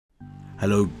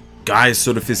Hello guys,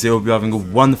 so the Fizz here. Hope you're having a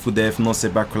wonderful day. If not,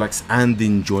 sit back, relax and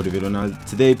enjoy the video. Now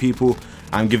today people,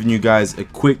 I'm giving you guys a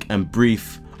quick and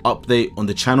brief update on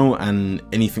the channel and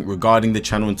anything regarding the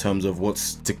channel in terms of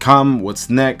what's to come,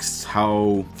 what's next,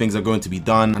 how things are going to be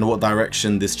done, and what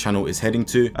direction this channel is heading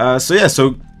to. So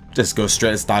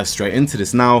let's dive straight into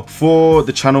this. Now for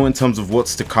the channel, in terms of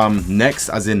what's to come next,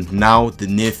 as in now, the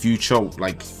near future,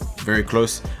 like very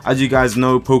close. As you guys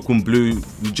know, Pokemon Blue,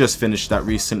 we just finished that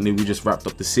recently. We just wrapped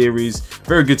up the series.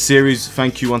 Very good series.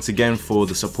 Thank you once again for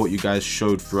the support you guys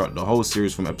showed throughout the whole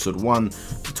series from episode 1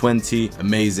 to 20.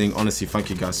 Amazing. Honestly, thank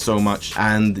you guys so much.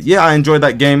 And yeah, I enjoyed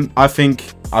that game. I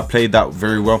think I played that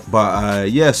very well.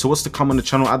 But yeah, so what's to come on the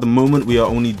channel? At the moment, we are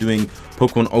only doing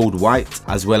Pokemon Old White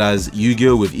as well as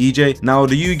Yu-Gi-Oh with EJ. Now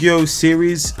the Yu-Gi-Oh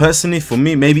series, personally for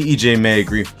me, maybe EJ may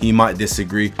agree, he might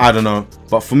disagree, I don't know,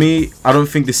 but for me, I don't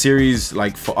think the series,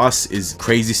 like for us, is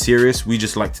crazy serious. We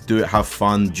just like to do it, have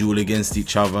fun, duel against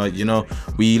each other, you know.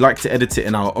 We like to edit it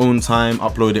in our own time,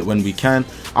 upload it when we can.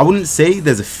 I wouldn't say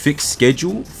there's a fixed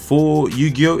schedule for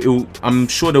Yu-Gi-Oh. I'm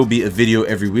sure there'll be a video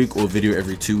every week or a video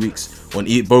every 2 weeks on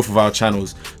both of our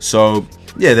channels. So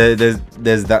yeah,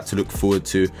 there's that to look forward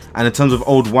to. And in terms of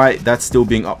Old White, that's still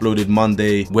being uploaded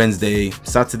Monday, Wednesday,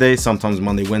 Saturday, sometimes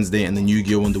Monday, Wednesday, and then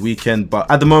Yu-Gi-Oh on the weekend. But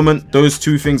at the moment, those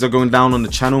two things are going down on the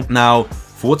channel. Now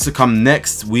for what's to come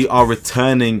next, we are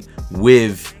returning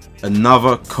with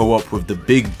another co-op with the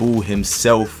big bull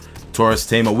himself, Taurus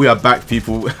Tamer. We are back,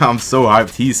 people. I'm so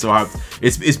hyped. He's so hyped.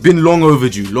 It's been long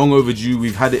overdue.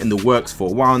 We've had it in the works for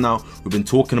a while now. We've been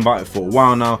talking about it for a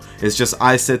while now. It's just,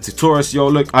 I said to Taurus, yo,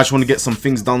 look, I just want to get some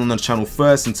things done on the channel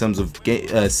first in terms of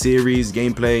series,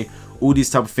 gameplay, all these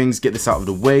type of things, get this out of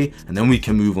the way, and then we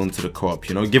can move on to the co-op,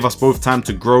 you know, give us both time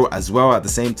to grow as well at the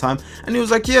same time. And he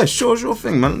was like, yeah, sure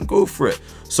thing, man, go for it.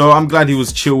 So I'm glad he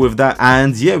was chill with that.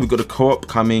 And yeah, we got a co-op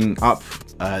coming up.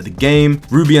 The game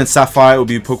Ruby and Sapphire will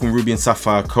be Pokemon Ruby and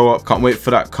Sapphire co-op. Can't wait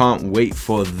for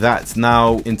that.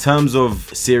 Now in terms of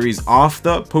series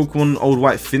after Pokemon Old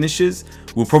White finishes,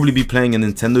 we'll probably be playing a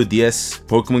Nintendo DS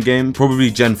Pokemon game, probably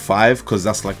Gen 5, because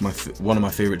that's like one of my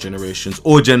favorite generations,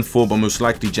 or Gen 4, but most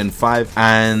likely Gen 5.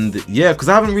 And yeah, because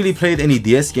I haven't really played any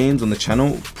DS games on the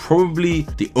channel. Probably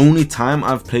the only time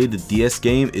I've played the DS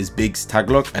game is Big's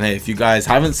Taglock. And hey, if you guys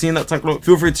haven't seen that Taglock,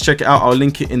 feel free to check it out. I'll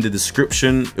link it in the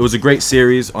description. It was a great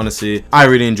series, honestly. I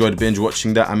really enjoyed binge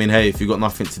watching that. I mean, hey, if you got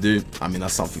nothing to do, I mean,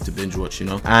 that's something to binge watch, you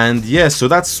know. And yeah, so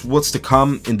that's what's to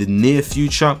come in the near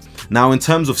future. Now in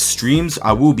terms of streams,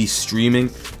 I will be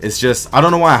streaming. It's just, I don't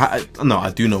know why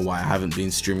I do know why I haven't been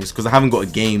streaming. It's because I haven't got a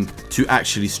game to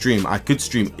actually stream. I could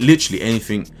stream literally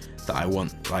anything that I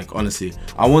want. Like honestly,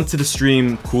 I wanted to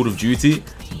stream Call of Duty,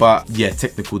 but yeah,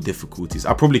 technical difficulties.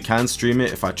 I probably can stream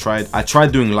it if I tried. I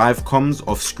tried doing live comms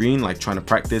off screen, like trying to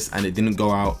practice, and it didn't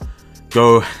go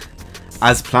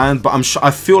as planned. But I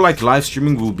feel like live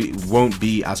streaming won't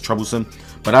be as troublesome.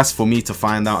 But that's for me to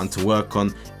find out and to work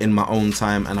on in my own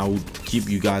time, and I will keep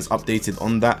you guys updated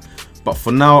on that. But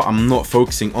for now, I'm not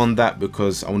focusing on that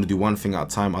because I want to do one thing at a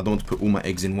time. I don't want to put all my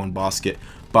eggs in one basket.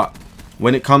 But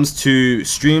when it comes to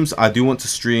streams, I do want to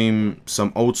stream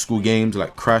some old school games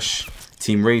like Crash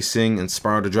Team Racing and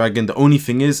Spyro the Dragon. The only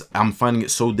thing is, I'm finding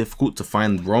it so difficult to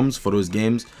find ROMs for those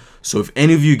games. So if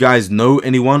any of you guys know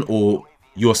anyone or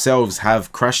yourselves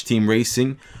have Crash Team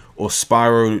Racing or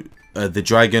Spyro the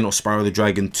Dragon or Spyro the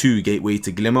Dragon 2 Gateway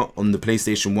to Glimmer on the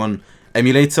PlayStation 1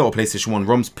 emulator or PlayStation 1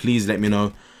 ROMs, please let me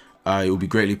know. It would be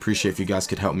greatly appreciated if you guys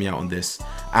could help me out on this.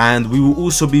 And we will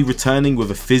also be returning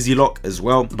with a Fizzy Lock as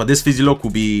well, but this Fizzy Lock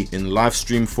will be in live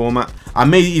stream format. I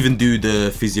may even do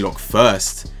the Fizzy Lock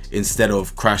first instead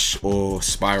of Crash or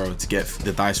Spyro to get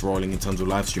the dice rolling in terms of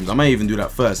live streams. I may even do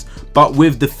that first. But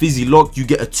with the Fizzy Lock, you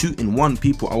get a 2-in-1,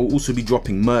 people. I will also be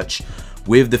dropping merch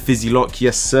with the Fizzy Lock.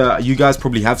 Yes sir, you guys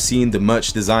probably have seen the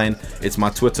merch design. It's my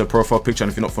Twitter profile picture,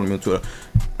 and if you're not following me on Twitter,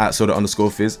 at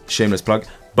 @soda_fizz, shameless plug.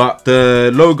 But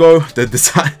the logo, the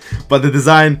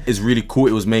design is really cool.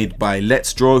 It was made by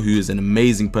Let's Draw, who is an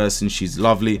amazing person. She's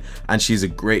lovely and she's a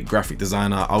great graphic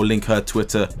designer. I'll link her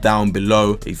Twitter down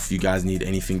below if you guys need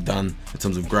anything done in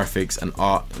terms of graphics and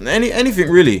art, anything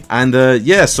really. And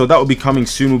yeah, so that will be coming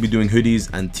soon. We'll be doing hoodies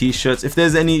and t-shirts. If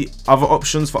there's any other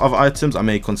options for other items, I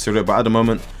may consider it, but at the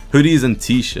moment, hoodies and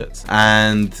t-shirts.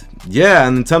 And yeah,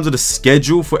 and in terms of the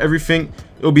schedule for everything,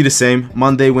 it'll be the same: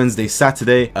 Monday, Wednesday,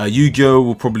 Saturday. Yu-Gi-Oh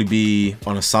will probably be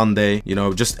on a Sunday, you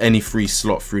know, just any free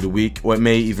slot through the week, or it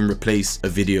may even replace a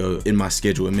video in my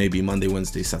schedule. It may be Monday,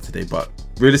 Wednesday, Saturday, but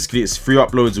realistically it's 3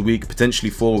 uploads a week,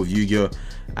 potentially 4 with Yu-Gi-Oh.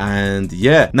 And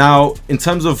yeah, now in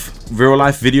terms of real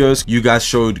life videos, you guys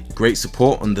showed great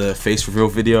support on the face reveal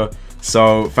video,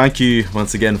 so thank you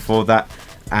once again for that.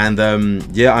 And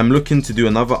yeah, I'm looking to do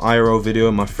another IRL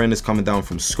video. My friend is coming down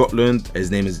from Scotland.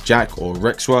 His name is Jack, or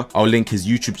Rexua. I'll link his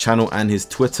YouTube channel and his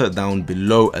Twitter down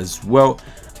below as well.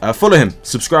 Follow him,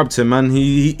 subscribe to him, man.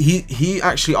 He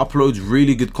actually uploads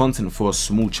really good content for a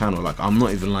small channel. Like, I'm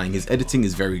not even lying, his editing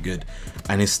is very good,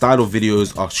 and his style of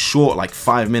videos are short, like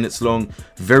 5 minutes long,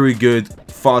 very good,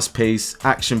 fast paced,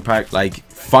 action packed, like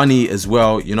funny as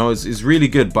well, you know. It's really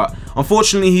good. But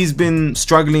unfortunately, he's been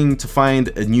struggling to find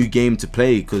a new game to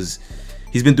play, because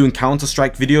he's been doing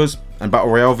Counter-Strike videos and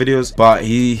Battle Royale videos, but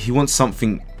he wants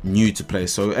something new to play.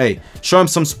 So hey, show him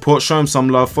some support, show him some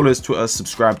love, follow his Twitter,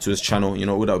 subscribe to his channel, you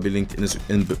know, all that will be linked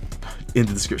in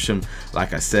the description,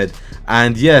 like I said.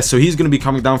 And yeah, so he's going to be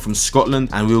coming down from Scotland,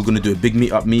 and we were going to do a big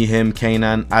meetup, me, him,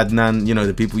 Kanan, Adnan, you know,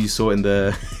 the people you saw in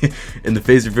the in the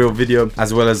face reveal video,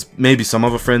 as well as maybe some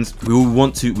other friends. We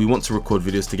want to record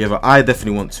videos together. I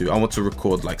definitely want to. I want to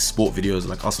record like sport videos,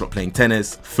 like us not playing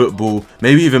tennis, football,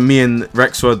 maybe even me and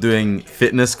Rexua doing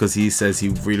fitness, because he says he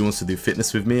really wants to do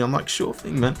fitness with me. I'm like, sure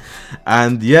thing, man.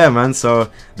 And yeah, man, so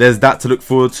there's that to look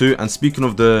forward to. And speaking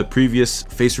of the previous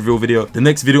face reveal video, the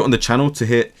next video on the channel to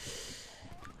hit,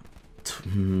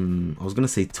 I was gonna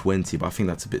say 20, but I think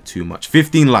that's a bit too much.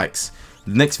 15 likes.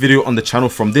 The next video on the channel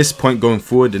from this point going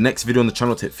forward, the next video on the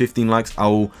channel to hit 15 likes, I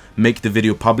will make the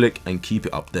video public and keep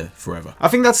it up there forever. I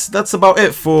think that's about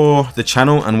it for the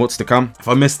channel and what's to come. If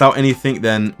I missed out anything,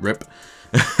 then rip.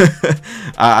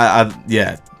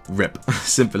 Yeah, rip.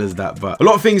 Simple as that. But a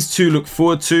lot of things to look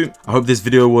forward to. I hope this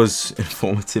video was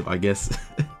informative, I guess.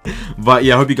 But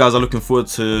yeah, I hope you guys are looking forward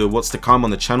to what's to come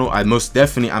on the channel. I most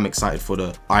definitely am excited for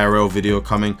the IRL video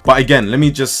coming. But again, let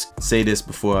me just say this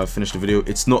before I finish the video.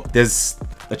 There's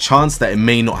a chance that it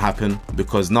may not happen,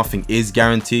 because nothing is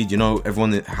guaranteed. You know,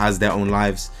 everyone has their own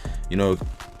lives. You know,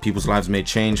 people's lives may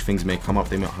change, things may come up,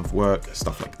 they might have work,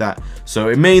 stuff like that. So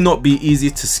it may not be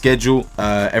easy to schedule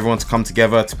everyone to come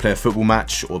together to play a football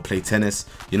match or play tennis,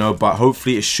 you know, but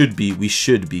hopefully we should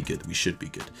be good.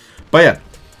 But yeah,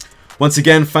 once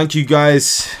again, thank you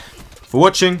guys for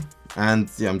watching. And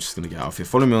yeah, I'm just gonna get out of here.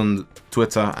 Follow me on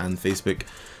Twitter and Facebook to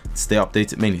stay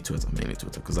updated. Mainly Twitter,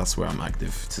 because that's where I'm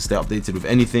active, to stay updated with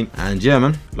anything. And yeah,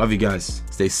 man, love you guys.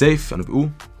 Stay safe, and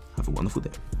all have a wonderful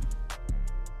day.